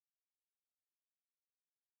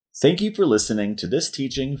Thank you for listening to this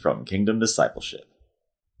teaching from Kingdom Discipleship.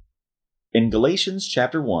 In Galatians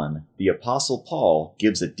chapter 1, the Apostle Paul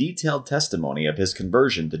gives a detailed testimony of his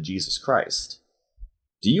conversion to Jesus Christ.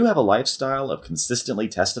 Do you have a lifestyle of consistently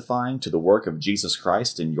testifying to the work of Jesus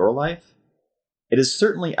Christ in your life? It is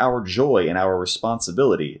certainly our joy and our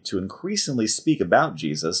responsibility to increasingly speak about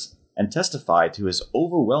Jesus and testify to his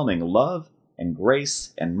overwhelming love and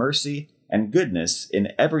grace and mercy and goodness in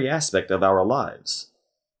every aspect of our lives.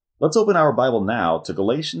 Let's open our Bible now to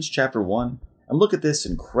Galatians chapter 1 and look at this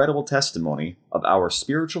incredible testimony of our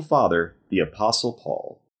spiritual father, the Apostle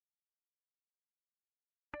Paul.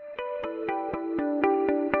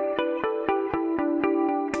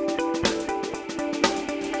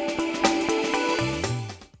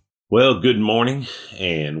 Well, good morning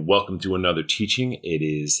and welcome to another teaching. It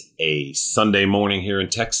is a Sunday morning here in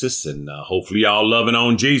Texas, and hopefully y'all loving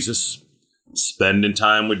on Jesus, spending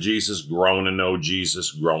time with Jesus, growing to know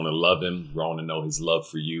Jesus, growing to love him, growing to know his love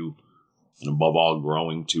for you, and above all,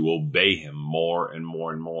 growing to obey him more and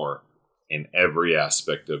more and more in every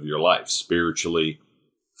aspect of your life, spiritually,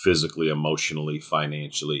 physically, emotionally,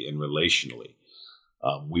 financially, and relationally.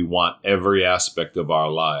 We want every aspect of our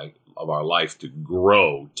life to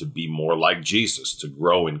grow, to be more like Jesus, to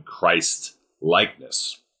grow in Christ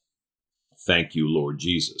likeness. Thank you, Lord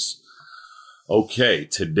Jesus. Okay,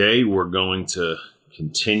 today we're going to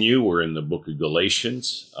continue. We're in the book of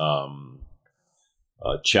Galatians,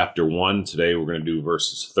 chapter 1. Today we're going to do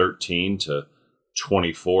verses 13 to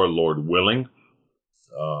 24, Lord willing.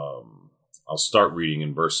 I'll start reading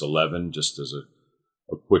in verse 11 just as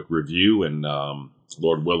a quick review, and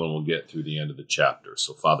Lord willing, we'll get through the end of the chapter.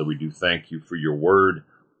 So, Father, we do thank you for your word.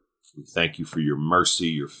 We thank you for your mercy,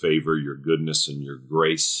 your favor, your goodness, and your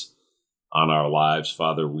grace on our lives.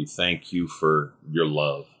 Father, we thank you for your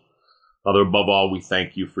love. Father, above all, we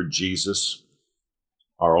thank you for Jesus,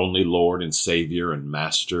 our only Lord and Savior and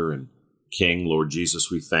Master and King. Lord Jesus,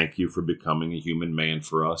 we thank you for becoming a human man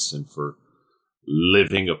for us and for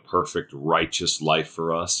living a perfect, righteous life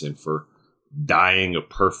for us and for dying a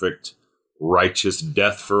perfect, righteous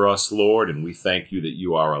death for us, Lord. And we thank you that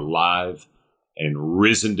you are alive and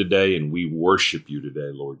risen today, and we worship you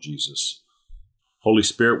today, Lord Jesus. Holy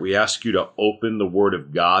Spirit, we ask you to open the word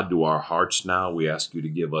of God to our hearts now. We ask you to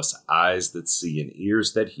give us eyes that see and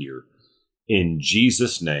ears that hear. In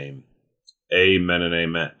Jesus' name, amen and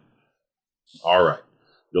amen. All right.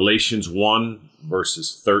 Galatians 1,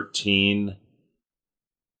 verses 13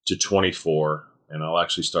 to 24, and I'll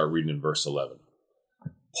actually start reading in verse 11.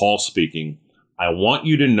 Paul speaking, I want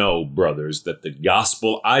you to know, brothers, that the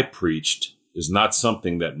gospel I preached is not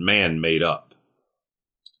something that man made up.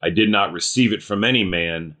 I did not receive it from any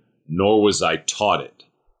man, nor was I taught it.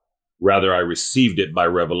 Rather, I received it by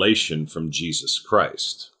revelation from Jesus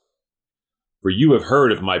Christ. For you have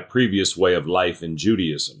heard of my previous way of life in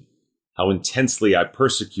Judaism, how intensely I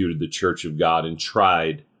persecuted the church of God and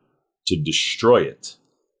tried to destroy it.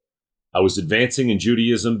 I was advancing in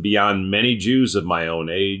Judaism beyond many Jews of my own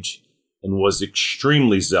age and was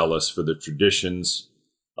extremely zealous for the traditions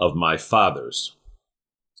of my fathers.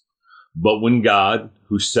 But when God,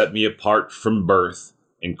 who set me apart from birth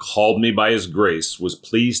and called me by his grace, was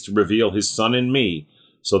pleased to reveal his Son in me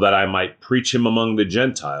so that I might preach him among the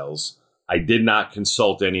Gentiles, I did not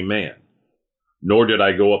consult any man, nor did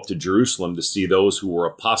I go up to Jerusalem to see those who were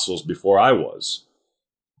apostles before I was.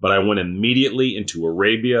 But I went immediately into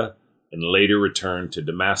Arabia and later returned to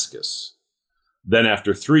Damascus. Then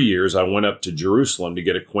after 3 years, I went up to Jerusalem to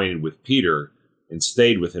get acquainted with Peter and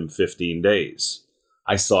stayed with him 15 days.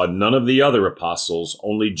 I saw none of the other apostles,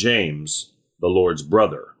 only James, the Lord's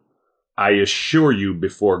brother. I assure you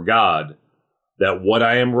before God that what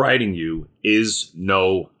I am writing you is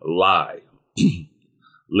no lie.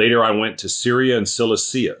 Later, I went to Syria and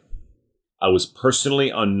Cilicia. I was personally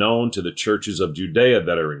unknown to the churches of Judea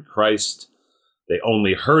that are in Christ. They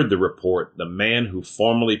only heard the report, the man who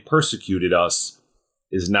formerly persecuted us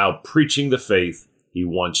is now preaching the faith he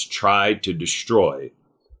once tried to destroy,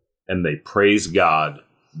 and they praise God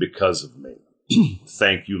because of me.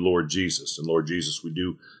 Thank you, Lord Jesus. And Lord Jesus, we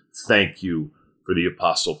do thank you for the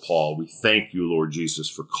Apostle Paul. We thank you, Lord Jesus,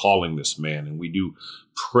 for calling this man, and we do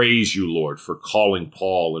praise you, Lord, for calling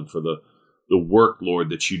Paul and for the work, Lord,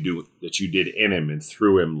 that you did in him and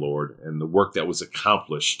through him, Lord, and the work that was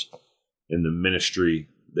accomplished in the ministry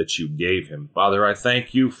that you gave him. Father, I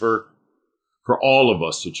thank you for all of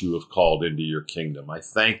us that you have called into your kingdom. I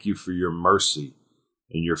thank you for your mercy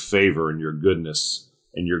and your favor and your goodness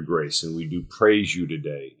and your grace. And we do praise you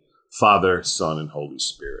today, Father, Son, and Holy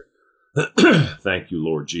Spirit. Thank you,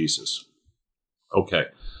 Lord Jesus. Okay,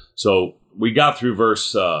 so we got through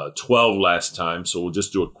verse 12 last time, so we'll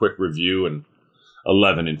just do a quick review in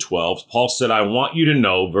 11 and 12. Paul said, I want you to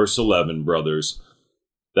know, verse 11, brothers,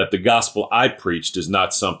 that the gospel I preached is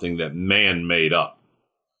not something that man made up.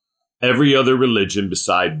 Every other religion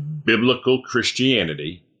beside biblical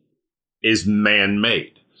Christianity is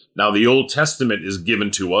man-made. Now, the Old Testament is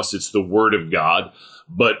given to us. It's the Word of God.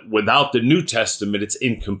 But without the New Testament, it's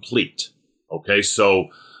incomplete. Okay, so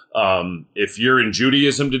if you're in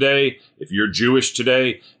Judaism today, if you're Jewish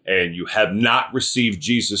today, and you have not received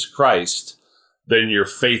Jesus Christ, then your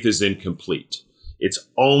faith is incomplete. It's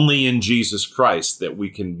only in Jesus Christ that we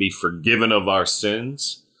can be forgiven of our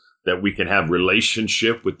sins, that we can have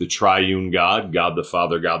relationship with the triune God, God the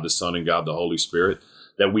Father, God the Son, and God the Holy Spirit,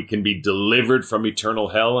 that we can be delivered from eternal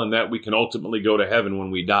hell, and that we can ultimately go to heaven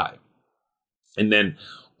when we die. And then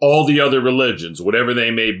all the other religions, whatever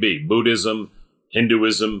they may be, Buddhism,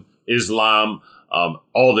 Hinduism, Islam,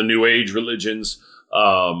 all the New Age religions,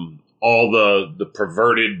 all the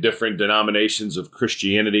perverted different denominations of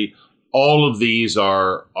Christianity, all of these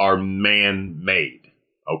are man-made,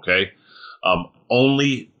 okay?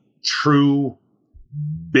 Only true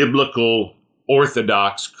biblical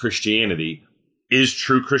Orthodox Christianity is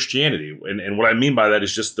true Christianity. And what I mean by that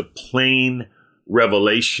is just the plain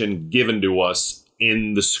revelation given to us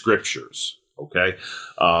in the scriptures, okay?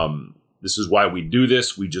 This is why we do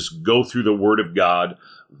this. We just go through the Word of God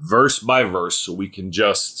verse by verse so we can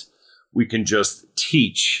just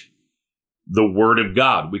teach the Word of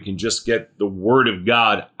God. We can just get the Word of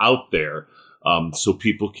God out there so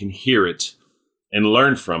people can hear it and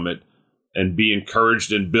learn from it and be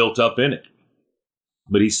encouraged and built up in it.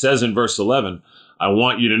 But he says in verse 11, I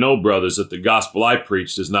want you to know, brothers, that the gospel I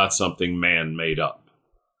preached is not something man made up.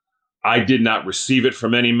 I did not receive it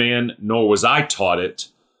from any man, nor was I taught it.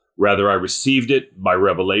 Rather, I received it by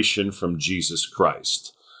revelation from Jesus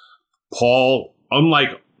Christ. Paul,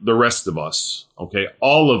 unlike the rest of us, okay,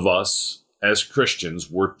 all of us as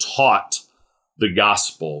Christians were taught the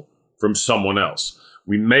gospel from someone else.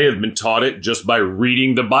 We may have been taught it just by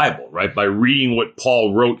reading the Bible, right? By reading what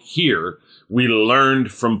Paul wrote here, we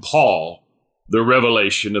learned from Paul the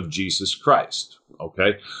revelation of Jesus Christ,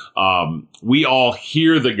 okay? We all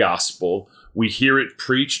hear the gospel. We hear it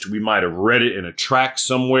preached. We might have read it in a tract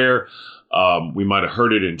somewhere. We might have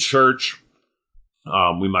heard it in church.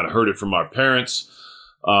 We might have heard it from our parents.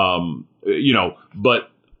 But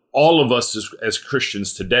all of us as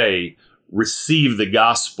Christians today receive the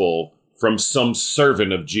gospel from some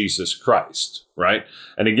servant of Jesus Christ, right?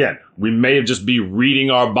 And again, we may have just be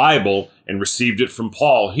reading our Bible and received it from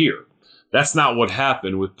Paul here. That's not what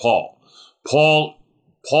happened with Paul. Paul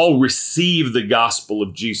received the gospel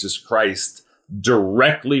of Jesus Christ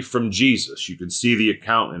directly from Jesus. You can see the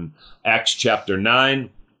account in Acts chapter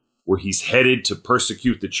 9, where he's headed to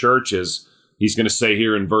persecute the church, as he's going to say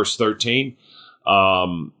here in verse 13.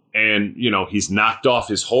 He's knocked off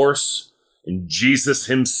his horse, and Jesus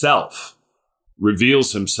himself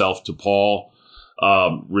reveals himself to Paul,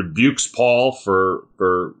 rebukes Paul for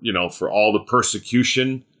all the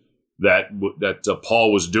persecution that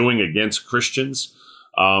Paul was doing against Christians,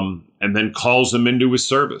 and then calls them into his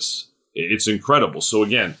service. It's incredible. So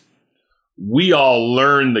again, we all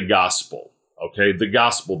learn the gospel, okay? The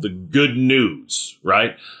gospel, the good news,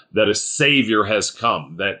 right? That a Savior has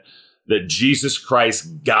come, that Jesus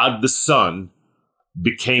Christ, God the Son,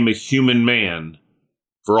 became a human man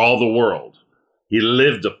for all the world. He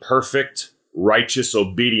lived a perfect, righteous,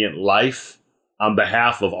 obedient life on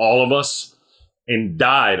behalf of all of us, and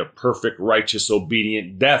died a perfect, righteous,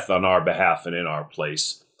 obedient death on our behalf and in our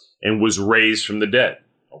place, and was raised from the dead.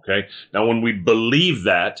 Okay? Now, when we believe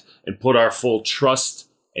that and put our full trust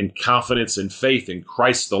and confidence and faith in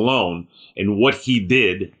Christ alone and what he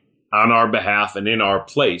did on our behalf and in our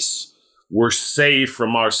place, we're saved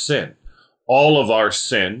from our sin. All of our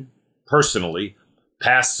sin, personally,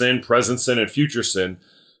 past sin, present sin, and future sin,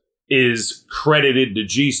 is credited to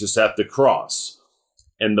Jesus at the cross.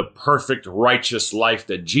 And the perfect righteous life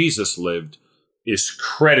that Jesus lived is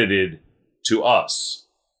credited to us.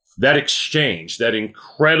 That exchange, that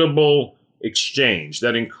incredible exchange,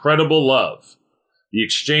 that incredible love, the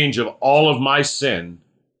exchange of all of my sin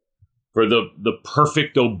for the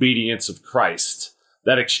perfect obedience of Christ,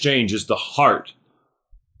 that exchange is the heart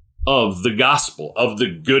of the gospel, of the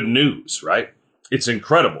good news, right? It's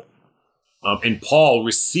incredible. And Paul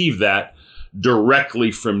received that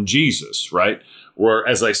directly from Jesus, right? Where,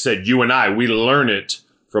 as I said, you and I, we learn it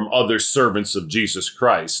from other servants of Jesus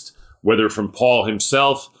Christ, whether from Paul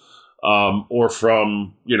himself, or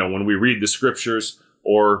from, when we read the scriptures,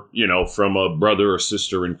 or, from a brother or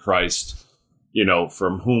sister in Christ,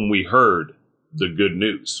 from whom we heard the good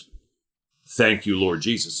news. Thank you, Lord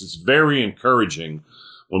Jesus. It's very encouraging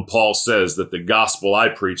when Paul says that the gospel I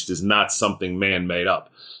preached is not something man made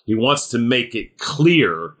up. He wants to make it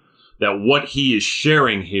clear that what he is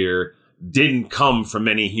sharing here didn't come from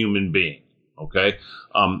any human being. Okay?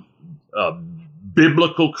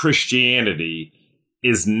 Biblical Christianity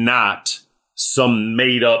is not some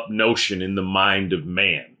made up notion in the mind of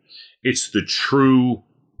man. It's the true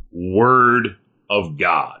word of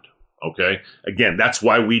God. Okay? Again, that's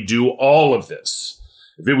why we do all of this.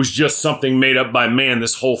 If it was just something made up by man,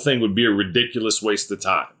 this whole thing would be a ridiculous waste of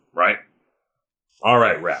time, right? All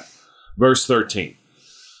right, wrap. Verse 13.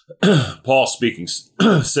 Paul speaking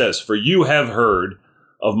says, "For you have heard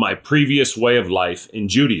of my previous way of life in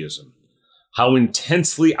Judaism, how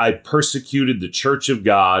intensely I persecuted the church of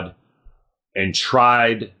God and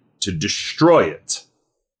tried to destroy it."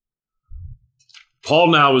 Paul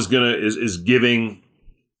now is giving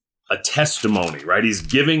a testimony, right? He's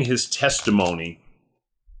giving his testimony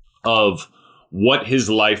of what his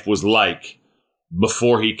life was like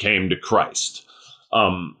before he came to Christ.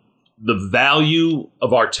 The value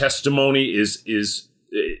of our testimony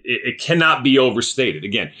it cannot be overstated.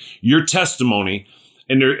 Again, your testimony,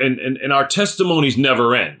 and our testimonies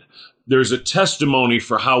never end. There's a testimony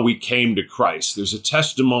for how we came to Christ. There's a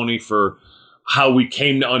testimony for how we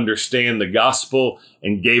came to understand the gospel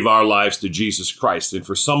and gave our lives to Jesus Christ. And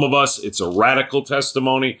for some of us, it's a radical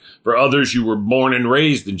testimony. For others, you were born and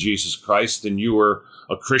raised in Jesus Christ, and you were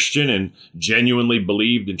a Christian and genuinely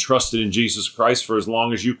believed and trusted in Jesus Christ for as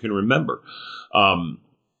long as you can remember.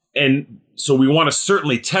 And so we want to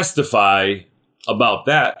certainly testify about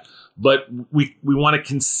that, but we want to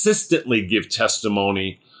consistently give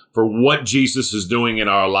testimony for what Jesus is doing in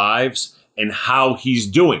our lives and how he's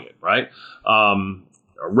doing it, right?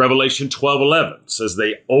 Revelation 12:11 says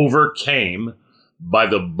they overcame by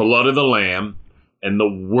the blood of the Lamb and the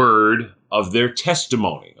word of their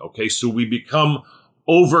testimony. Okay, so we become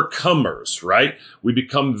overcomers, right? We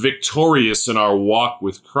become victorious in our walk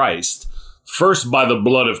with Christ. First, by the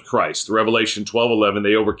blood of Christ. Revelation 12:11,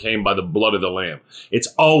 they overcame by the blood of the Lamb. It's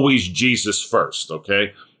always Jesus first,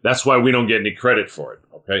 okay? That's why we don't get any credit for it,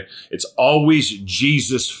 okay? It's always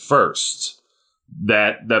Jesus first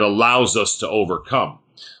that allows us to overcome.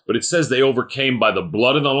 But it says they overcame by the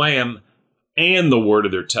blood of the Lamb and the word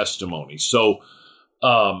of their testimony. So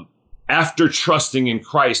after trusting in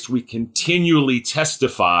Christ, we continually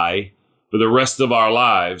testify for the rest of our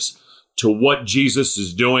lives to what Jesus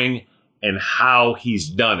is doing and how he's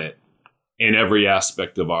done it in every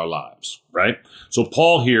aspect of our lives, right? So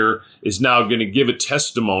Paul here is now going to give a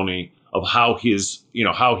testimony of how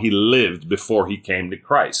he lived before he came to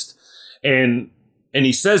Christ. And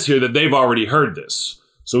he says here that they've already heard this.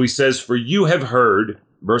 So he says, "For you have heard,"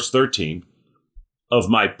 verse 13, "of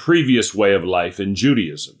my previous way of life in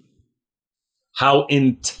Judaism, how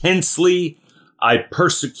intensely I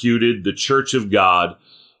persecuted the church of God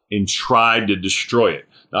and tried to destroy it."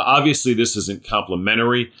 Now, obviously, this isn't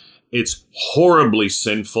complimentary. It's horribly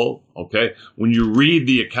sinful, okay? When you read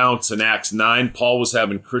the accounts in Acts 9, Paul was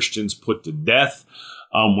having Christians put to death.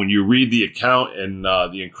 When you read the account and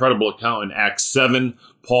the incredible account in Acts 7,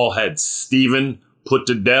 Paul had Stephen put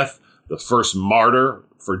to death, the first martyr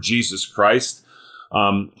for Jesus Christ.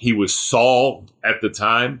 He was Saul at the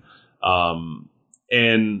time.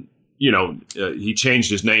 And, he changed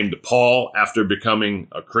his name to Paul after becoming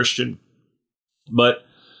a Christian. But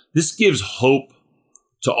this gives hope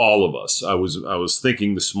to all of us. I was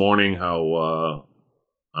thinking this morning how,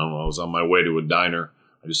 I was on my way to a diner.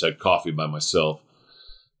 I just had coffee by myself.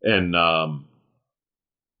 And,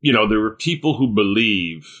 there were people who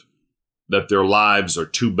believe that their lives are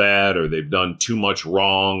too bad, or they've done too much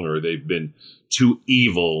wrong, or they've been too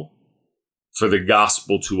evil for the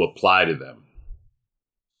gospel to apply to them.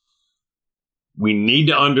 We need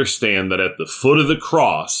to understand that at the foot of the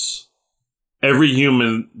cross, every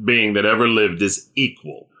human being that ever lived is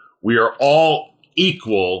equal. We are all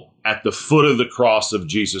equal at the foot of the cross of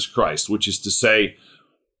Jesus Christ, which is to say,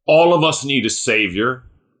 all of us need a Savior.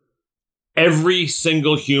 Every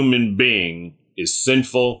single human being is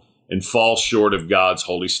sinful and falls short of God's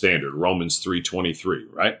holy standard. Romans 3:23,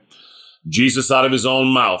 right? Jesus out of his own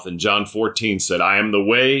mouth in John 14 said, "I am the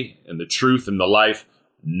way and the truth and the life.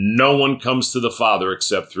 No one comes to the Father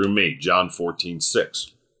except through me." John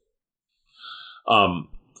 14:6.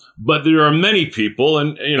 But there are many people,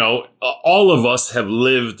 and, all of us have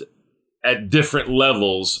lived at different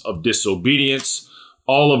levels of disobedience.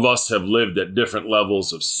 All of us have lived at different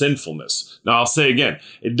levels of sinfulness. Now, I'll say again,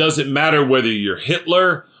 it doesn't matter whether you're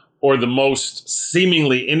Hitler or the most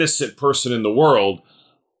seemingly innocent person in the world.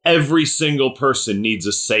 Every single person needs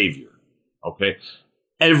a Savior, okay?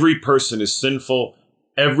 Every person is sinful.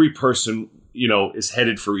 Every person, is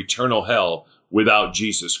headed for eternal hell without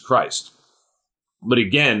Jesus Christ. But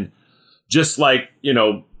again, just like,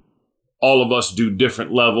 all of us do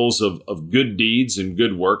different levels of good deeds and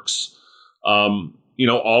good works,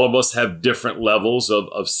 all of us have different levels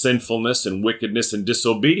of sinfulness and wickedness and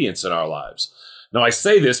disobedience in our lives. Now, I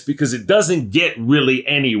say this because it doesn't get really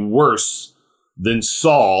any worse than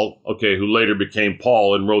Saul, who later became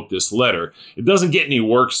Paul and wrote this letter. It doesn't get any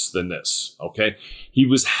worse than this, He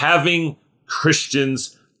was having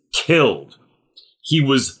Christians killed. He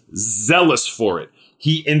was zealous for it.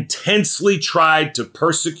 He intensely tried to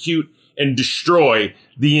persecute and destroy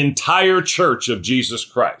the entire church of Jesus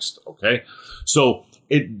Christ, So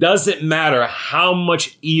it doesn't matter how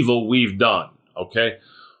much evil we've done,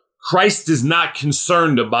 Christ is not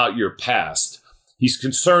concerned about your past. He's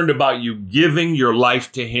concerned about you giving your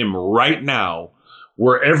life to him right now,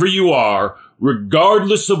 wherever you are,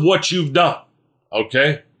 regardless of what you've done,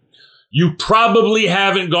 You probably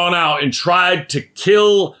haven't gone out and tried to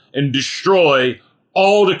kill and destroy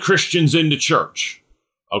all the Christians in the church,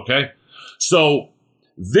 So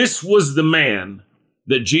this was the man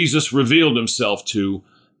that Jesus revealed himself to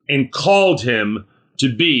and called him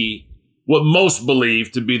to be what most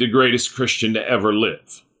believe to be the greatest Christian to ever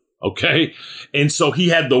live. And so he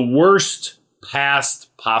had the worst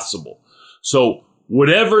past possible. So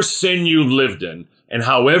whatever sin you've lived in and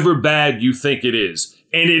however bad you think it is,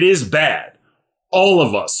 and it is bad, all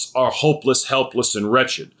of us are hopeless, helpless, and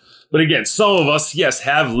wretched. But again, some of us, yes,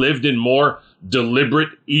 have lived in more deliberate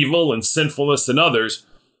evil and sinfulness than others.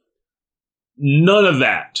 None of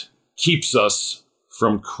that keeps us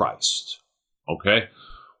from Christ.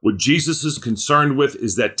 What Jesus is concerned with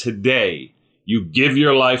is that today you give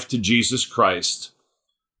your life to Jesus Christ,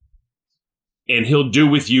 and he'll do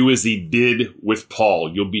with you as he did with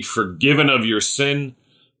Paul. You'll be forgiven of your sin.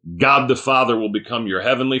 God the Father will become your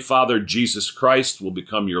heavenly Father. Jesus Christ will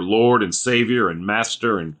become your Lord and Savior and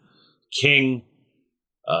Master and King.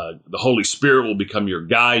 The Holy Spirit will become your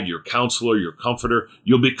guide, your counselor, your comforter.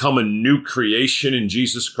 You'll become a new creation in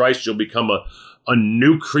Jesus Christ. You'll become a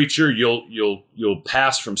new creature. You'll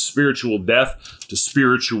pass from spiritual death to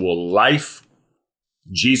spiritual life.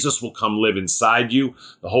 Jesus will come live inside you.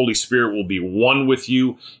 The Holy Spirit will be one with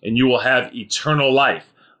you, and you will have eternal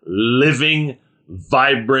life, living,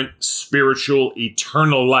 vibrant, spiritual,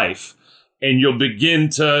 eternal life, and you'll begin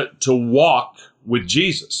to walk with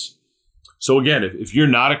Jesus. So again, if you're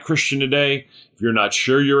not a Christian today, if you're not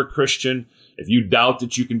sure you're a Christian, if you doubt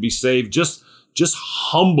that you can be saved, just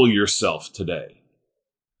humble yourself today.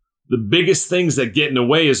 The biggest things that get in the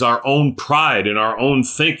way is our own pride and our own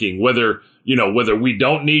thinking, whether we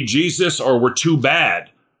don't need Jesus or we're too bad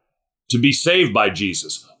to be saved by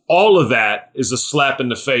Jesus. All of that is a slap in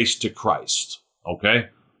the face to Christ,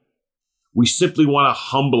 We simply want to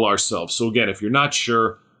humble ourselves. So again, if you're not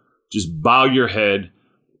sure, just bow your head.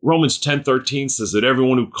 Romans 10:13 says that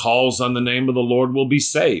everyone who calls on the name of the Lord will be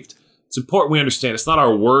saved. It's important we understand it's not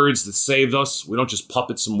our words that saved us. We don't just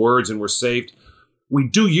puppet some words and we're saved. We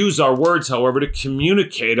do use our words, however, to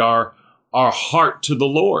communicate our heart to the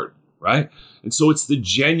Lord, right? And so it's the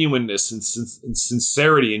genuineness and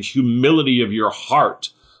sincerity and humility of your heart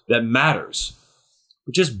that matters.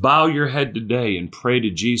 But just bow your head today and pray to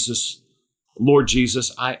Jesus. Lord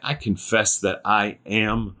Jesus, I confess that I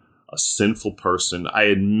am a sinful person. I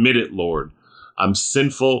admit it, Lord. I'm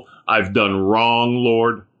sinful. I've done wrong,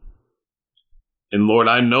 Lord. And Lord,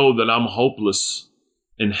 I know that I'm hopeless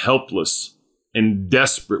and helpless and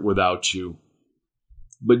desperate without you.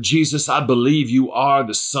 But Jesus, I believe you are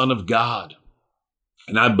the Son of God.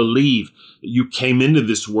 And I believe that you came into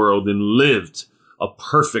this world and lived a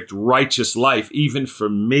perfect, righteous life, even for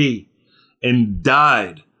me, and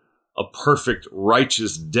died a perfect,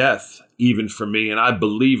 righteous death, even for me. And I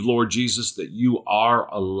believe, Lord Jesus, that you are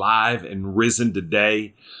alive and risen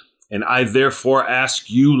today. And I therefore ask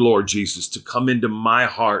you, Lord Jesus, to come into my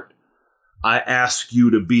heart. I ask you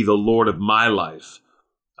to be the Lord of my life.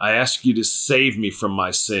 I ask you to save me from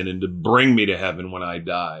my sin and to bring me to heaven when I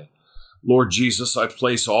die. Lord Jesus, I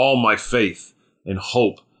place all my faith and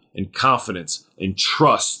hope and confidence and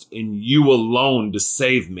trust in you alone to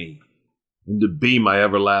save me and to be my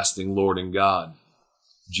everlasting Lord and God.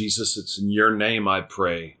 Jesus, it's in your name I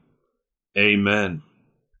pray. Amen.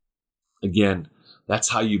 Again, that's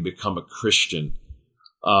how you become a Christian,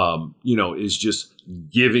 is just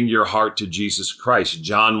giving your heart to Jesus Christ.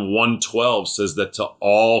 John 1:12 says that to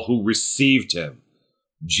all who received him,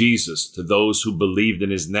 Jesus, to those who believed in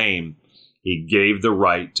his name, he gave the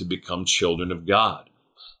right to become children of God.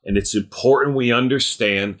 And it's important we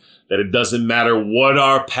understand that it doesn't matter what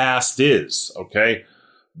our past is, okay?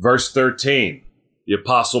 Verse 13, the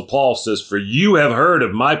Apostle Paul says, "For you have heard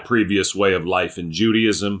of my previous way of life in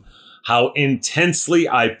Judaism, how intensely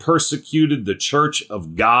I persecuted the church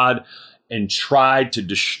of God and tried to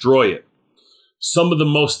destroy it. Some of the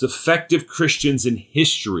most effective Christians in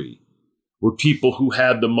history were people who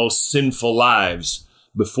had the most sinful lives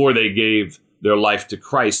before they gave their life to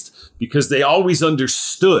Christ, because they always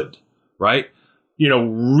understood, right?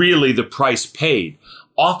 Really the price paid.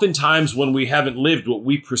 Oftentimes when we haven't lived what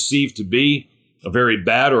we perceive to be a very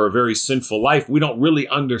bad or a very sinful life, we don't really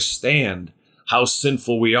understand how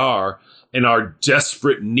sinful we are and our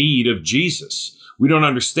desperate need of Jesus. We don't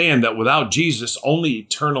understand that without Jesus, only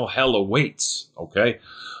eternal hell awaits, okay?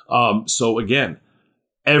 So again,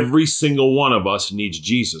 every single one of us needs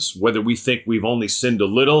Jesus, whether we think we've only sinned a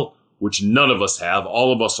little, which none of us have.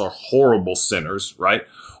 All of us are horrible sinners, right?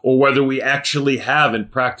 Or whether we actually have, in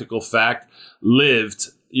practical fact, lived,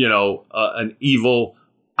 an evil,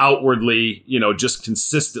 outwardly, just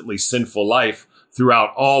consistently sinful life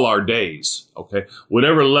throughout all our days, okay?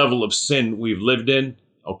 Whatever level of sin we've lived in,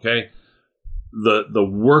 okay, the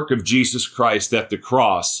work of Jesus Christ at the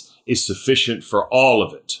cross is sufficient for all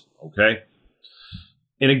of it, okay?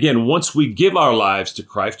 And again, once we give our lives to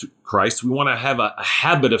Christ, we want to have a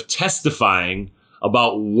habit of testifying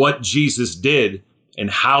about what Jesus did and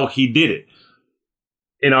how he did it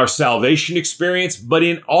in our salvation experience, but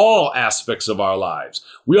in all aspects of our lives.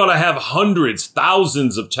 We ought to have hundreds,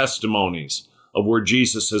 thousands of testimonies of where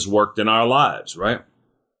Jesus has worked in our lives, right?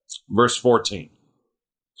 Verse 14.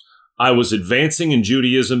 "I was advancing in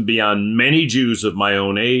Judaism beyond many Jews of my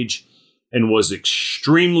own age and was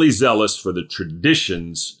extremely zealous for the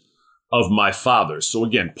traditions of my fathers." So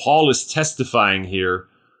again, Paul is testifying here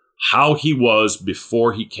how he was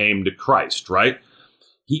before he came to Christ, right?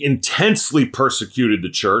 He intensely persecuted the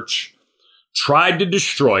church, tried to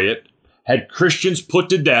destroy it, had Christians put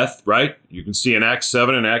to death, right? You can see in Acts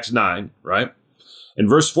 7 and Acts 9, right? In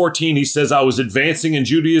verse 14, he says, "I was advancing in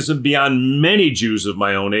Judaism beyond many Jews of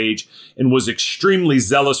my own age and was extremely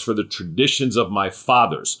zealous for the traditions of my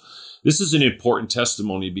fathers." This is an important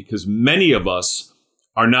testimony because many of us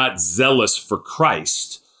are not zealous for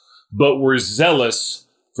Christ, but we're zealous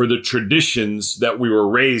for the traditions that we were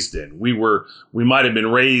raised in. We might have been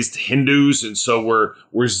raised Hindus, and so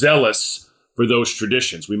we're zealous for those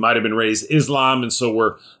traditions. We might have been raised Islam, and so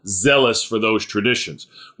we're zealous for those traditions.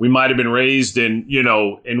 We might have been raised in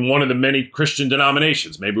one of the many Christian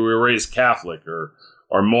denominations. Maybe we were raised Catholic or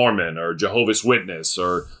Mormon or Jehovah's Witness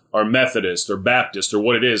or Methodist or Baptist or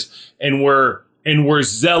what it is. And we're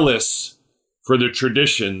zealous for the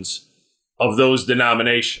traditions of those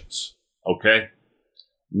denominations. Okay?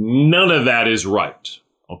 None of that is right.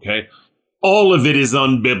 Okay? All of it is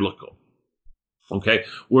unbiblical. Okay?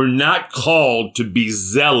 We're not called to be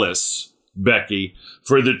zealous, Becky,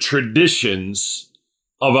 for the traditions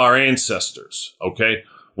of our ancestors. Okay?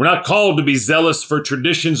 We're not called to be zealous for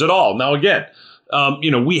traditions at all. Now, again,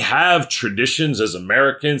 we have traditions as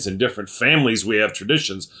Americans, and different families, we have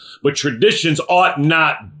traditions, but traditions ought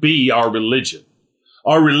not be our religion.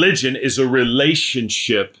 Our religion is a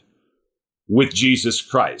relationship with Jesus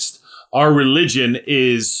Christ. Our religion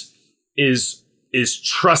is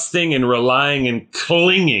trusting and relying and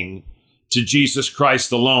clinging to Jesus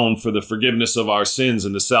Christ alone for the forgiveness of our sins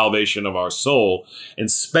and the salvation of our soul,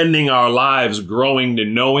 and spending our lives growing to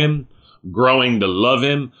know him, growing to love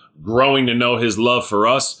him, growing to know his love for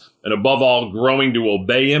us, and above all, growing to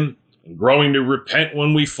obey him and growing to repent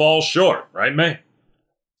when we fall short, right, man?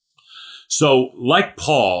 So, like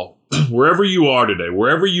Paul, wherever you are today,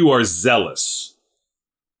 wherever you are zealous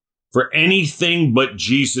for anything but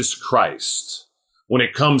Jesus Christ, when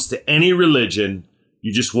it comes to any religion,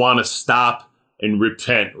 you just want to stop and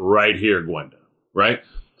repent right here, Gwenda, right?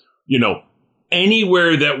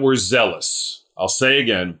 Anywhere that we're zealous, I'll say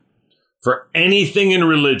again, for anything in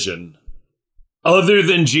religion other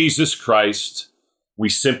than Jesus Christ, we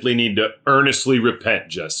simply need to earnestly repent,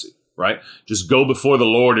 Jesse, right? Just go before the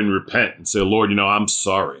Lord and repent and say, "Lord, I'm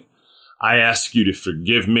sorry. I ask you to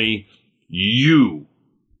forgive me. You,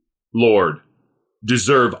 Lord,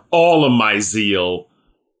 deserve all of my zeal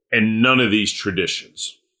and none of these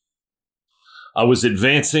traditions." "I was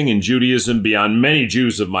advancing in Judaism beyond many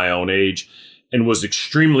Jews of my own age and was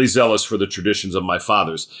extremely zealous for the traditions of my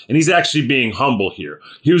fathers." And he's actually being humble here.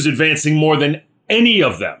 He was advancing more than any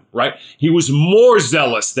of them, right? He was more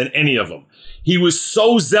zealous than any of them. He was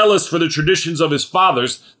so zealous for the traditions of his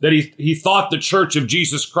fathers that he thought the church of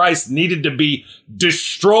Jesus Christ needed to be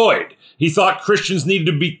destroyed. He thought Christians needed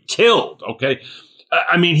to be killed, okay?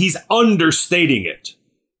 I mean, he's understating it,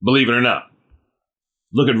 believe it or not.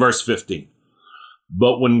 Look at verse 15.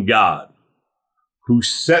 "But when God, who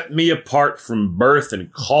set me apart from birth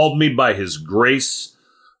and called me by his grace,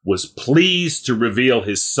 was pleased to reveal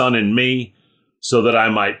his Son in me, so that I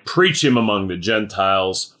might preach him among the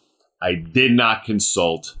Gentiles. I did not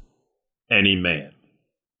consult any man.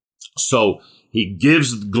 So he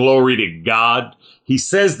gives glory to God. He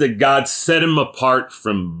says that God set him apart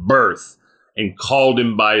from birth and called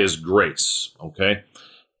him by his grace. Okay?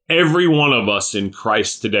 Every one of us in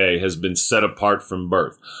Christ today has been set apart from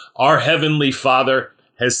birth. Our Heavenly Father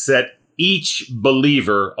has set each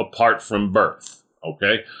believer apart from birth.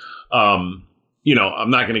 Okay? I'm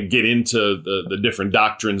not going to get into the different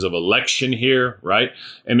doctrines of election here, right?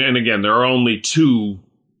 And again, there are only two,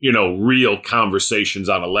 real conversations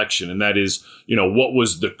on election. And that is, what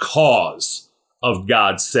was the cause of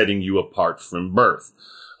God setting you apart from birth?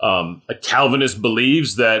 A Calvinist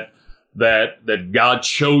believes that God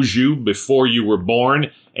chose you before you were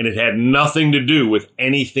born, and it had nothing to do with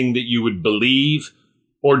anything that you would believe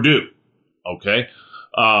or do. Okay.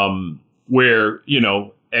 Where,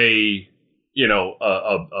 a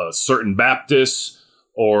certain Baptist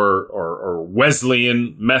or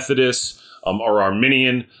Wesleyan Methodist, or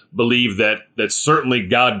Arminian believe that certainly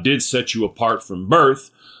God did set you apart from birth,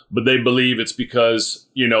 but they believe it's because,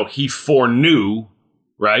 he foreknew,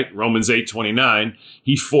 right? Romans 8:29,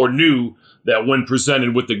 he foreknew that when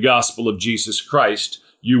presented with the gospel of Jesus Christ,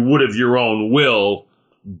 you would of your own will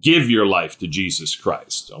give your life to Jesus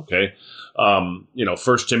Christ. Okay. 1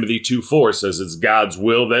 Timothy 2:4 says it's God's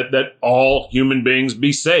will that all human beings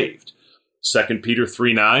be saved. 2 Peter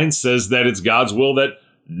 3:9 says that it's God's will that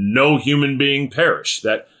no human being perish,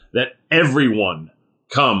 that everyone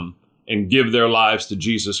come and give their lives to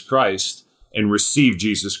Jesus Christ and receive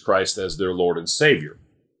Jesus Christ as their Lord and Savior.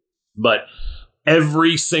 But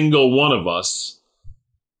every single one of us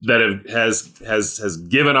that has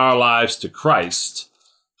given our lives to Christ,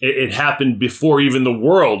 it happened before even the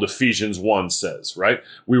world, Ephesians 1 says, right?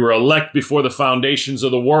 We were elect before the foundations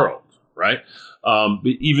of the world, right?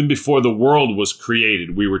 Even before the world was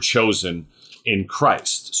created, we were chosen in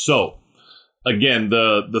Christ. So, again,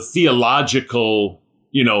 the theological,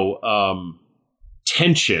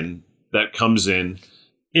 tension that comes in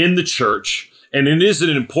the church, and it is an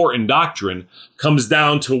important doctrine, comes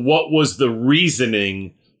down to what was the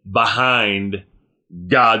reasoning behind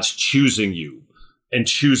God's choosing you and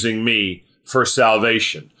choosing me for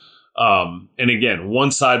salvation. And again,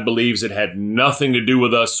 one side believes it had nothing to do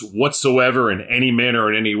with us whatsoever in any manner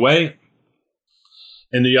or in any way.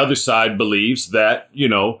 And the other side believes that,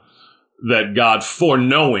 that God,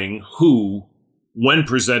 foreknowing who, when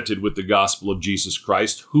presented with the gospel of Jesus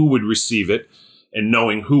Christ, who would receive it, and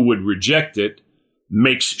knowing who would reject it,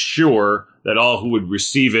 makes sure that all who would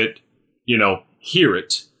receive it, hear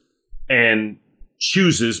it, and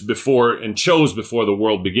chose before the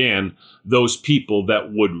world began those people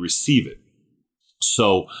that would receive it.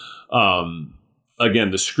 So,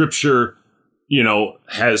 again, the scripture,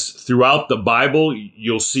 has throughout the Bible,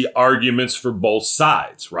 you'll see arguments for both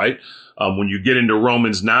sides, right? When you get into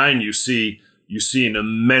Romans 9, you see an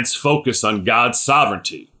immense focus on God's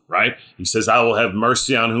sovereignty, right? He says, I will have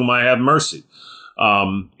mercy on whom I have mercy.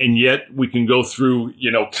 And yet we can go through,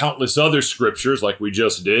 countless other scriptures like we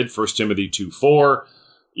just did, 1 Timothy 2:4,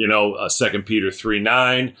 2 Peter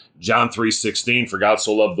 3:9, John 3:16, for God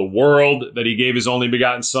so loved the world that he gave his only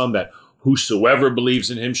begotten son, that whosoever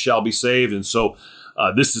believes in him shall be saved. And so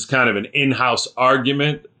this is kind of an in-house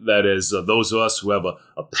argument that is those of us who have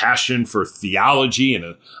a passion for theology and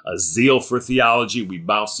a zeal for theology, we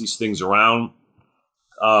bounce these things around.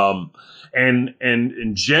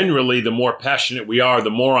 And generally, the more passionate we are,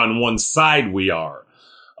 the more on one side we are.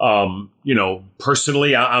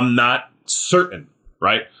 Personally, I'm not certain,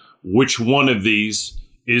 right, which one of these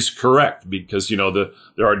is correct, because,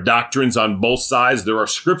 there are doctrines on both sides. There are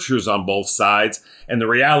scriptures on both sides. And the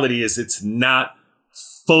reality is it's not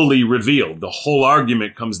fully revealed. The whole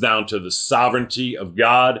argument comes down to the sovereignty of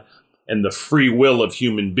God and the free will of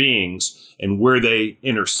human beings and where they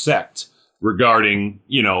intersect regarding,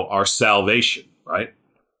 our salvation, right?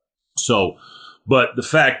 So, but the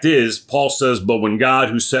fact is, Paul says, but when God,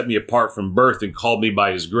 who set me apart from birth and called me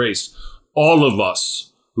by his grace, all of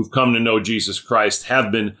us who've come to know Jesus Christ have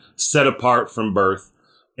been set apart from birth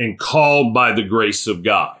and called by the grace of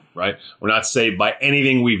God, right? We're not saved by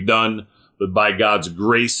anything we've done, but by God's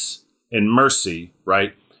grace and mercy,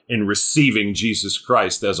 right? In receiving Jesus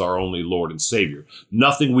Christ as our only Lord and Savior.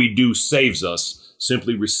 Nothing we do saves us.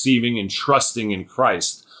 Simply receiving and trusting in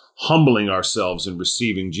Christ, humbling ourselves and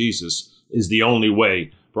receiving Jesus is the only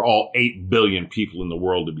way for all 8 billion people in the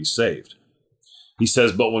world to be saved. He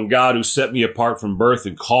says, but when God, who set me apart from birth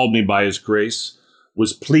and called me by his grace,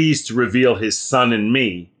 was pleased to reveal his Son in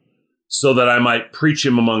me, so that I might preach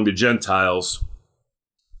him among the Gentiles,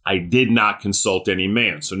 I did not consult any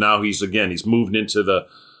man. So now he's moved into the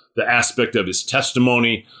aspect of his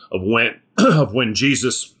testimony of when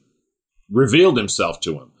Jesus revealed himself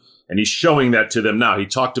to him. And he's showing that to them now. He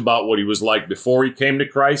talked about what he was like before he came to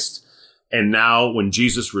Christ. And now when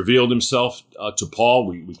Jesus revealed himself to Paul,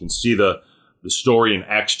 we can see the story in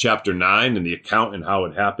Acts chapter 9 and the account and how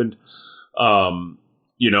it happened.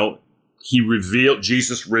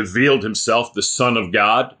 Jesus revealed himself, the Son of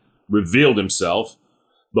God, revealed himself.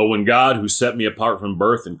 But when God, who set me apart from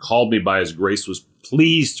birth and called me by his grace, was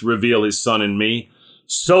pleased to reveal his Son in me,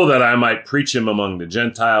 so that I might preach him among the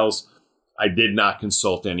Gentiles, I did not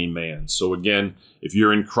consult any man. So again, if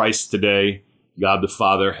you're in Christ today, God the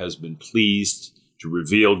Father has been pleased to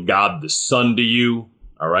reveal God the Son to you,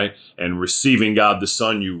 all right? And receiving God the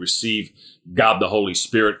Son, you receive God the Holy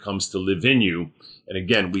Spirit comes to live in you. And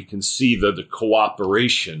again, we can see the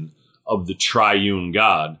cooperation of the triune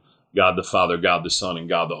God, God the Father, God the Son, and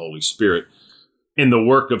God the Holy Spirit in the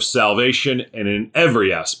work of salvation and in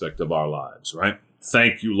every aspect of our lives, right?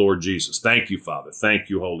 Thank you, Lord Jesus. Thank you, Father. Thank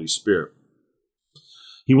you, Holy Spirit.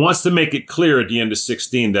 He wants to make it clear at the end of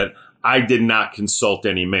 16 that I did not consult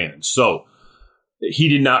any man. So he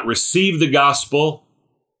did not receive the gospel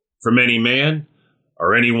from any man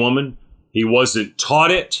or any woman. He wasn't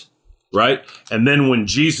taught it, right? And then when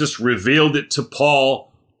Jesus revealed it to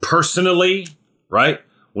Paul personally, right?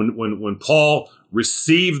 When Paul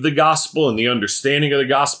received the gospel and the understanding of the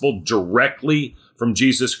gospel directly from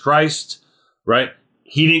Jesus Christ, right?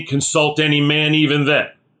 He didn't consult any man even then,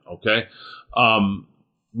 okay?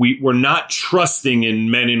 We're not trusting in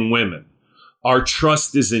men and women. Our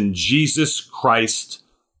trust is in Jesus Christ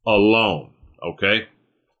alone, okay?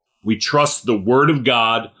 We trust the Word of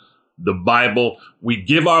God, the Bible. We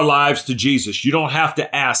give our lives to Jesus. You don't have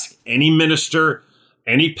to ask any minister,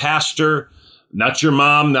 any pastor, not your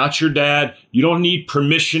mom, not your dad. You don't need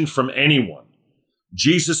permission from anyone.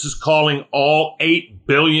 Jesus is calling all 8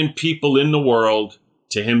 billion people in the world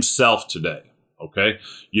to himself today. Okay?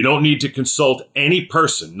 You don't need to consult any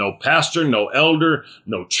person, no pastor, no elder,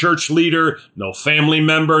 no church leader, no family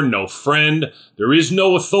member, no friend. There is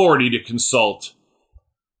no authority to consult.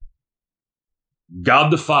 God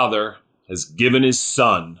the Father has given his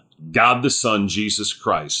Son, God the Son, Jesus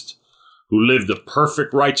Christ, who lived a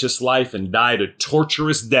perfect righteous life and died a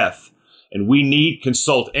torturous death. And we need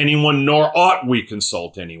consult anyone, nor ought we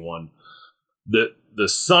consult anyone. The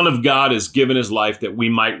Son of God has given his life that we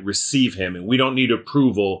might receive him, and we don't need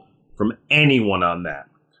approval from anyone on that.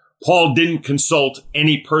 Paul didn't consult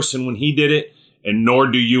any person when he did it, and nor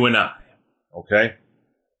do you and I, okay?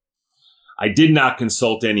 I did not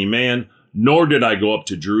consult any man, nor did I go up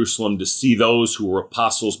to Jerusalem to see those who were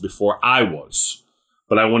apostles before I was.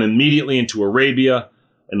 But I went immediately into Arabia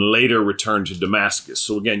and later returned to Damascus.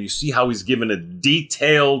 So again, you see how he's given a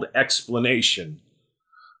detailed explanation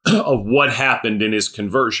of what happened in his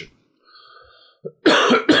conversion.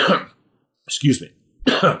 Excuse me.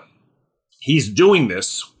 He's doing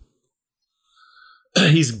this.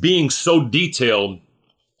 He's being so detailed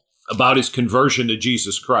about his conversion to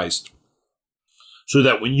Jesus Christ so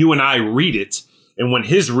that when you and I read it, and when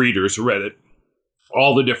his readers read it,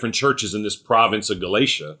 all the different churches in this province of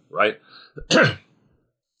Galatia, right?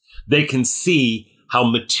 They can see how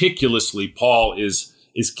meticulously Paul is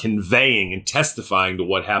conveying and testifying to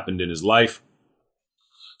what happened in his life,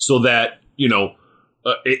 so that,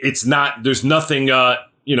 it's not, there's nothing,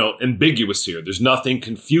 ambiguous here. There's nothing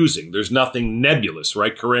confusing. There's nothing nebulous,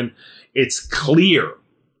 right, Corinne? It's clear.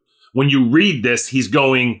 When you read this, he's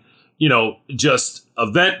going, just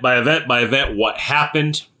event by event by event, what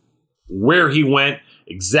happened, where he went,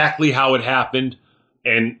 exactly how it happened,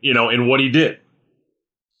 and what he did.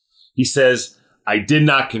 He says, I did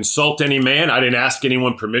not consult any man. I didn't ask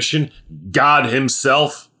anyone permission. God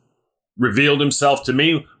himself revealed himself to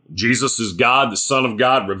me. Jesus is God, the Son of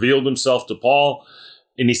God, revealed himself to Paul.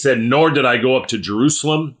 And he said, nor did I go up to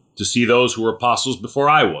Jerusalem to see those who were apostles before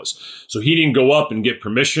I was. So he didn't go up and get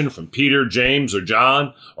permission from Peter, James, or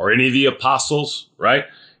John, or any of the apostles, right?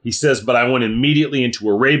 He says, but I went immediately into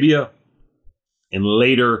Arabia and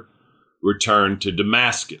later returned to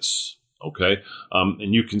Damascus. Okay.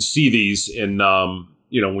 And you can see these in,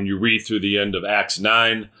 when you read through the end of Acts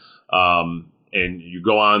 9, and you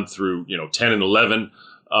go on through, 10 and 11,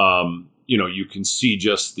 you can see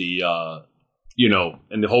just the,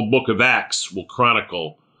 and the whole book of Acts will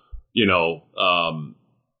chronicle,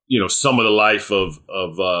 some of the life of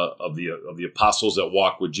the apostles that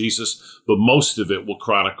walk with Jesus, but most of it will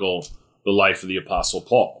chronicle the life of the apostle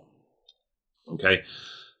Paul. Okay.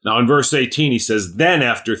 Now in verse 18, he says, then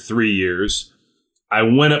after 3 years, I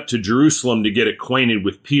went up to Jerusalem to get acquainted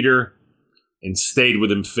with Peter and stayed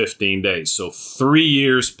with him 15 days. So 3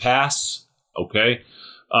 years pass, okay,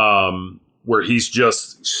 where he's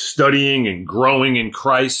just studying and growing in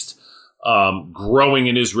Christ, growing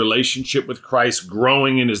in his relationship with Christ,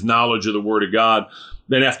 growing in his knowledge of the Word of God.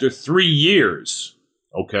 Then after 3 years,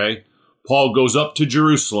 okay, Paul goes up to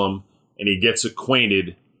Jerusalem and he gets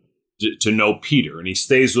acquainted to know Peter, and he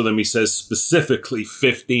stays with him, he says specifically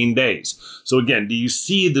 15 days. So again, do you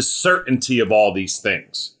see the certainty of all these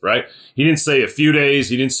things, right? He didn't say a few days,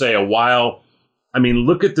 he didn't say a while. I mean,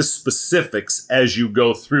 look at the specifics as you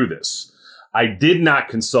go through this. I did not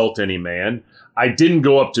consult any man. I didn't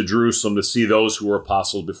go up to Jerusalem to see those who were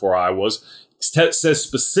apostles before I was. It says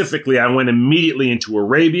specifically, I went immediately into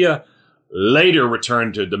Arabia, later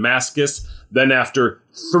returned to Damascus. Then after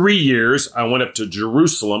 3 years, I went up to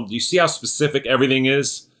Jerusalem. Do you see how specific everything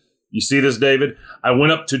is? You see this, David? I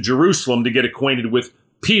went up to Jerusalem to get acquainted with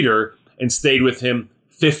Peter and stayed with him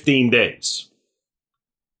 15 days.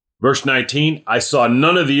 Verse 19, I saw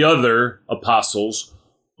none of the other apostles,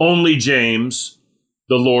 only James,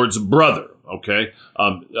 the Lord's brother. Okay,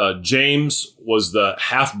 James was the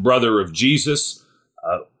half-brother of Jesus.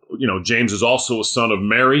 James is also a son of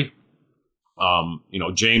Mary.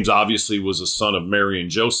 James obviously was a son of Mary and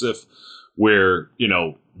Joseph, where,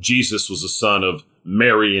 Jesus was a son of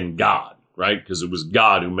Mary and God, right? Because it was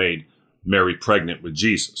God who made Mary pregnant with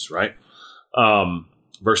Jesus, right?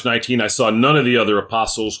 Verse 19, I saw none of the other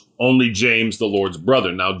apostles, only James, the Lord's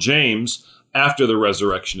brother. Now, James, after the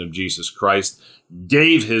resurrection of Jesus Christ,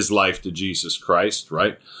 gave his life to Jesus Christ,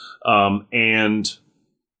 right? And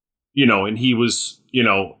he was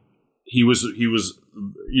the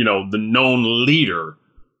known leader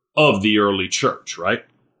of the early church, right?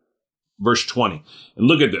 Verse 20. And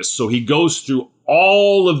look at this. So he goes through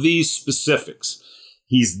all of these specifics.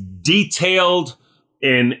 He's detailed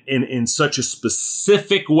in such a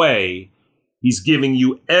specific way. He's giving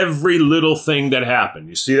you every little thing that happened.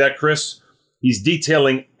 You see that, Chris? He's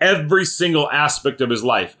detailing every single aspect of his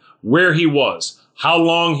life, where he was, how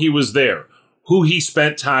long he was there, who he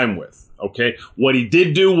spent time with, okay? What he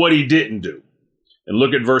did do, what he didn't do. And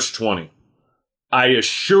look at verse 20. I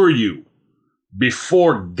assure you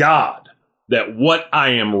before God that what I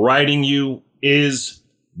am writing you is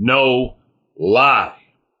no lie.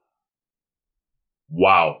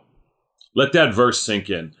 Wow. Let that verse sink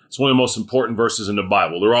in. It's one of the most important verses in the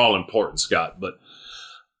Bible. They're all important, Scott, but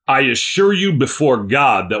I assure you before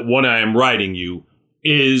God that what I am writing you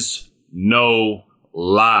is no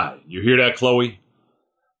lie. You hear that, Chloe?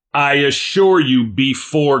 I assure you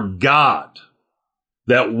before God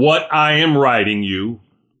that what I am writing you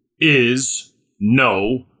is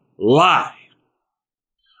no lie.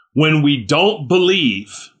 When we don't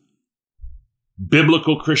believe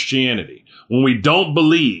biblical Christianity, when we don't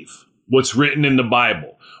believe what's written in the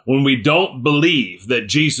Bible, when we don't believe that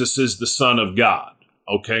Jesus is the Son of God,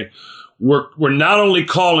 okay, we're not only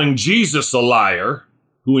calling Jesus a liar,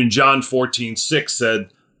 who in John 14:6 said,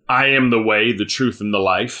 I am the way, the truth, and the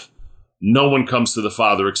life. No one comes to the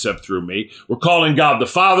Father except through me. We're calling God the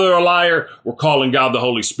Father a liar. We're calling God the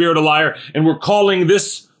Holy Spirit a liar. And we're calling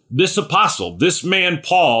this apostle, this man,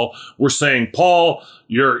 Paul, we're saying, Paul,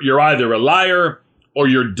 you're either a liar or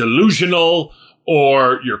you're delusional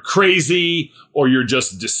or you're crazy or you're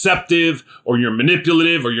just deceptive or you're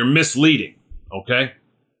manipulative or you're misleading. Okay?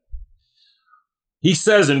 He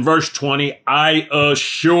says in verse 20, I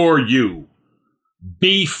assure you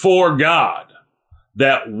before God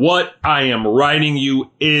that what I am writing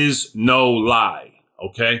you is no lie,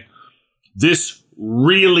 okay? This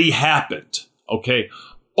really happened, okay?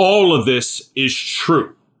 All of this is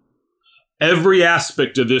true. Every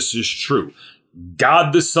aspect of this is true.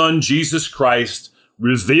 God the Son, Jesus Christ,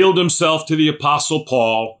 revealed himself to the Apostle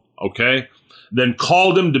Paul, okay? Then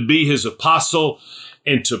called him to be his apostle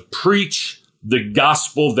and to preach the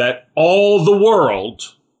gospel that all the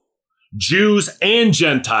world, Jews and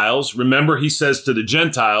Gentiles, remember he says to the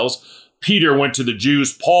Gentiles, Peter went to the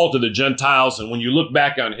Jews, Paul to the Gentiles, and when you look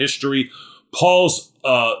back on history, Paul's,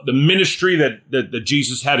 the ministry that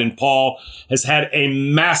Jesus had in Paul has had a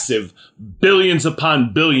massive billions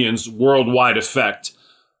upon billions worldwide effect.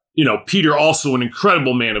 Peter also an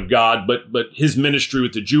incredible man of God, but his ministry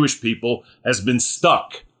with the Jewish people has been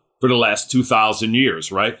stuck for the last 2,000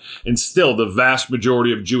 years, right? And still, the vast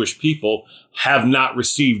majority of Jewish people have not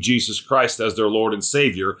received Jesus Christ as their Lord and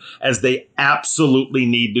Savior, as they absolutely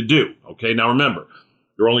need to do. Okay, now remember,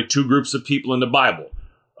 there are only two groups of people in the Bible.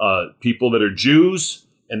 People that are Jews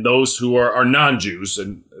and those who are non-Jews.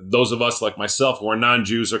 And those of us like myself who are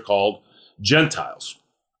non-Jews are called Gentiles.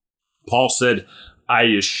 Paul said, I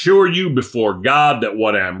assure you before God that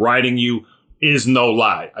what I am writing you is no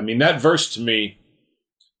lie. I mean, that verse to me,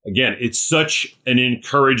 again, it's such an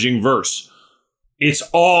encouraging verse. It's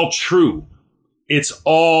all true. It's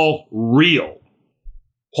all real.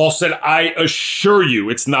 Paul said, I assure you,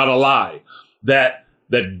 it's not a lie, that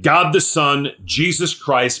God the Son, Jesus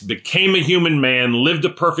Christ, became a human man, lived a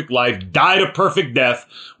perfect life, died a perfect death,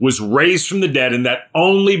 was raised from the dead, and that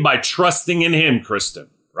only by trusting in him, Kristen,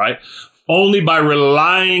 right? Only by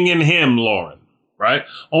relying in him, Lauren, right?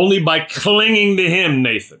 Only by clinging to him,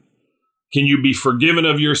 Nathan, can you be forgiven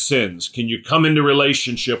of your sins? Can you come into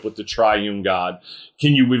relationship with the triune God?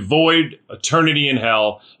 Can you avoid eternity in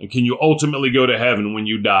hell? And can you ultimately go to heaven when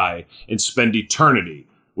you die and spend eternity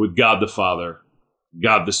with God the Father,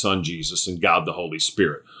 God the Son, Jesus, and God the Holy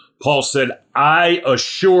Spirit? Paul said, I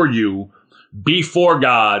assure you before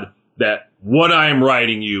God that what I am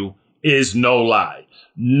writing you is no lie.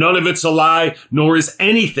 None of it's a lie, nor is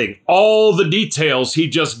anything. All the details he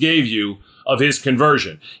just gave you of his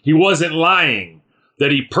conversion. He wasn't lying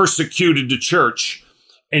that he persecuted the church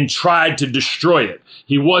and tried to destroy it.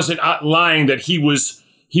 He wasn't lying that he was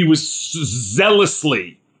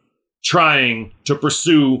zealously trying to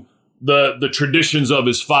pursue the traditions of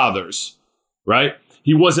his fathers, right?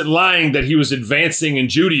 He wasn't lying that he was advancing in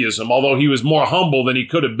Judaism, although he was more humble than he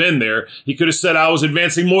could have been there. He could have said, I was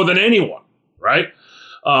advancing more than anyone, right?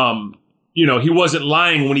 He wasn't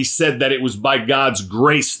lying when he said that it was by God's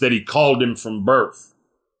grace that he called him from birth.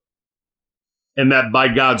 And that by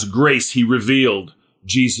God's grace, he revealed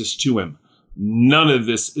Jesus to him. None of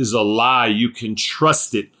this is a lie. You can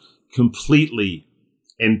trust it completely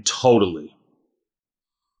and totally.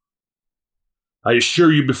 I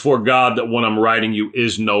assure you before God that what I'm writing you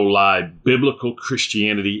is no lie. Biblical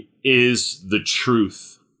Christianity is the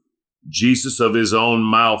truth. Jesus of his own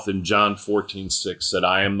mouth in John 14:6 said,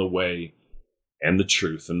 I am the way and the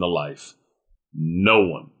truth and the life. No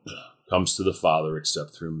one comes to the Father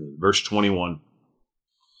except through me. Verse 21,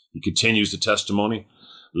 he continues the testimony.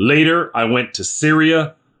 Later, I went to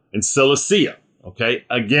Syria and Cilicia. Okay,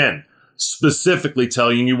 again, specifically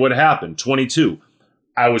telling you what happened. 22,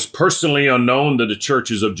 I was personally unknown to the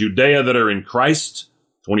churches of Judea that are in Christ.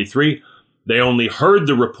 23, they only heard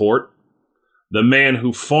the report. The man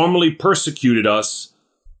who formerly persecuted us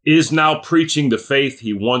is now preaching the faith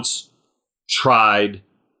he once tried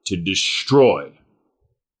to destroy.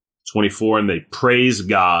 24, and they praise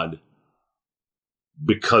God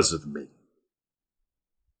because of me.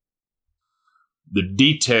 The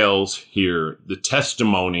details here, the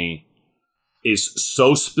testimony is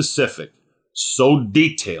so specific, so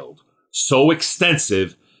detailed, so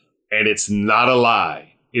extensive, and it's not a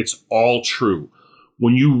lie. It's all true.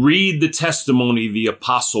 When you read the testimony of the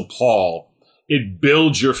Apostle Paul, it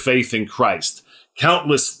builds your faith in Christ.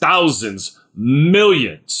 Countless thousands,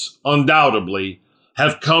 millions, undoubtedly,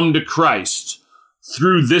 have come to Christ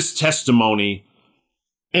through this testimony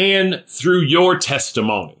and through your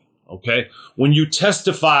testimony. Okay? When you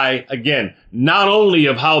testify, again, not only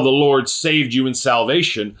of how the Lord saved you in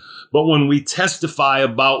salvation, but when we testify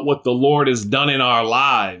about what the Lord has done in our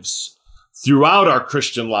lives, throughout our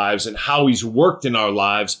Christian lives and how he's worked in our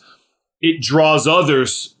lives, it draws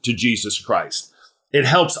others to Jesus Christ. It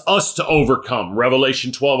helps us to overcome.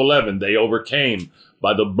 Revelation 12:11, they overcame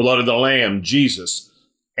by the blood of the Lamb, Jesus,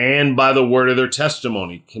 and by the word of their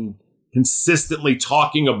testimony, consistently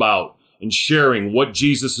talking about and sharing what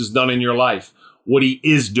Jesus has done in your life, what he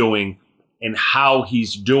is doing, and how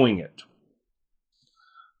he's doing it.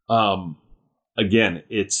 Again,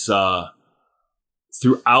 it's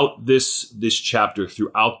throughout this chapter,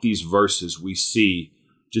 throughout these verses, we see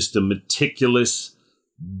just a meticulous,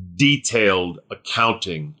 detailed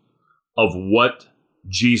accounting of what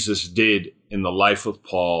Jesus did in the life of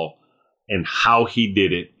Paul and how he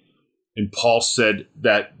did it. And Paul said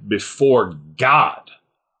that before God,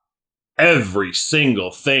 every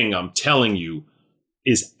single thing I'm telling you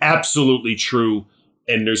is absolutely true,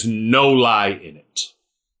 and there's no lie in it.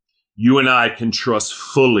 You and I can trust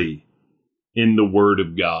fully in the Word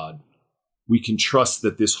of God. We can trust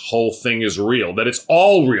that this whole thing is real, that it's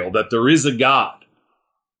all real, that there is a God,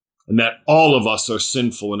 and that all of us are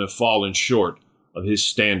sinful and have fallen short of his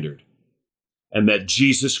standard, and that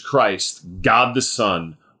Jesus Christ, God the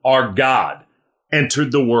Son, our God,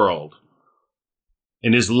 entered the world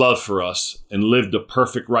in his love for us and lived a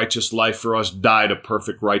perfect righteous life for us, died a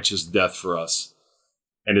perfect righteous death for us,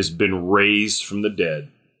 and has been raised from the dead.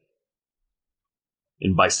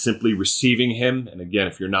 And by simply receiving him, and again,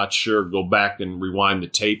 if you're not sure, go back and rewind the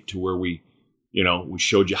tape to where we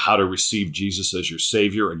showed you how to receive Jesus as your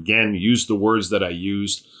Savior. Again, use the words that I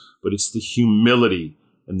used, but it's the humility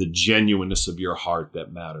and the genuineness of your heart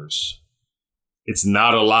that matters. It's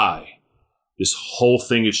not a lie. This whole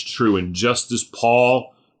thing is true. And just as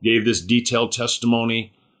Paul gave this detailed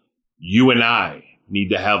testimony, you and I need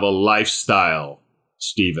to have a lifestyle,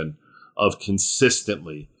 Stephen, of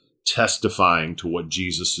consistently testifying to what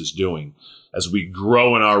Jesus is doing. As we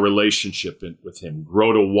grow in our relationship with him,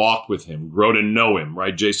 grow to walk with him, grow to know him,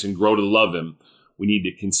 right, Jason? Grow to love him. We need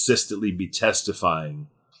to consistently be testifying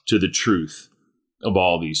to the truth of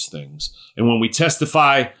all these things. And when we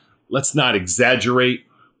testify, let's not exaggerate.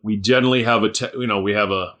 We generally have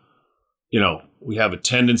we have a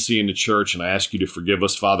tendency in the church, and I ask you to forgive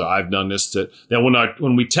us, Father. I've done this. That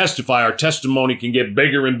when we testify, our testimony can get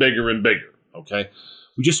bigger and bigger and bigger. Okay,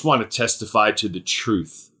 we just want to testify to the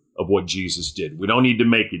truth of what Jesus did. We don't need to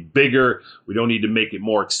make it bigger. We don't need to make it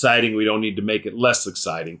more exciting. We don't need to make it less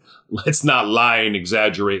exciting. Let's not lie and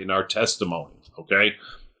exaggerate in our testimony. Okay,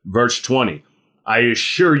 verse 20. I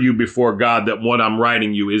assure you before God that what I'm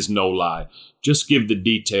writing you is no lie. Just give the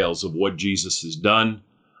details of what Jesus has done.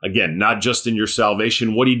 Again, not just in your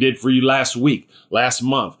salvation, what he did for you last week, last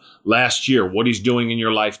month, last year, what he's doing in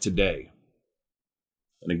your life today.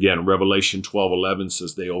 And again, Revelation 12:11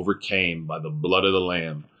 says they overcame by the blood of the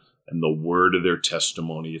Lamb and the word of their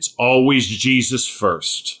testimony. It's always Jesus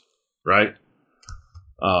first, right?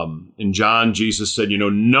 In John, Jesus said,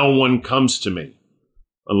 no one comes to me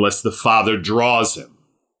unless the Father draws him,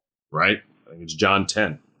 right? I think it's John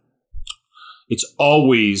 10. It's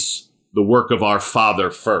always the work of our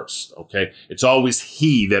Father first, okay? It's always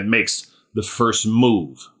he that makes the first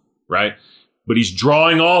move, right? But he's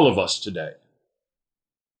drawing all of us today.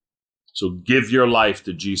 So give your life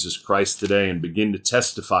to Jesus Christ today and begin to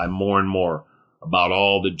testify more and more about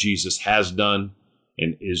all that Jesus has done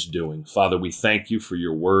and is doing. Father, we thank you for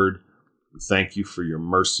your word. We thank you for your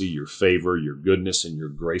mercy, your favor, your goodness, and your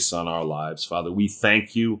grace on our lives. Father, we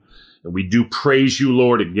thank you, and we do praise you,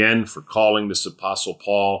 Lord, again for calling this Apostle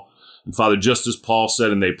Paul. And Father, just as Paul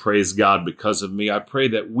said, and they praise God because of me, I pray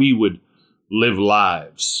that we would live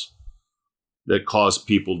lives that cause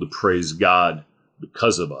people to praise God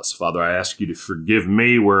because of us. Father, I ask you to forgive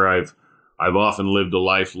me where I've often lived a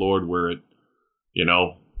life, Lord, where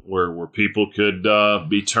where people could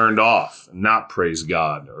be turned off and not praise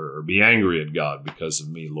God or be angry at God because of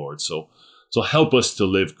me, Lord. So help us to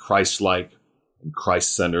live Christ-like and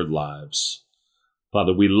Christ-centered lives.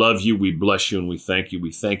 Father, we love you, we bless you, and we thank you.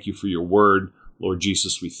 We thank you for your word. Lord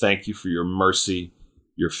Jesus, we thank you for your mercy,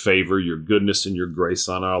 your favor, your goodness, and your grace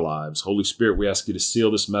on our lives. Holy Spirit, we ask you to seal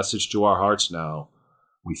this message to our hearts now.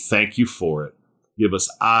 We thank you for it. Give us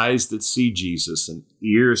eyes that see Jesus and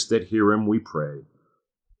ears that hear him, we pray.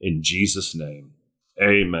 In Jesus' name,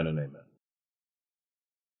 amen and amen.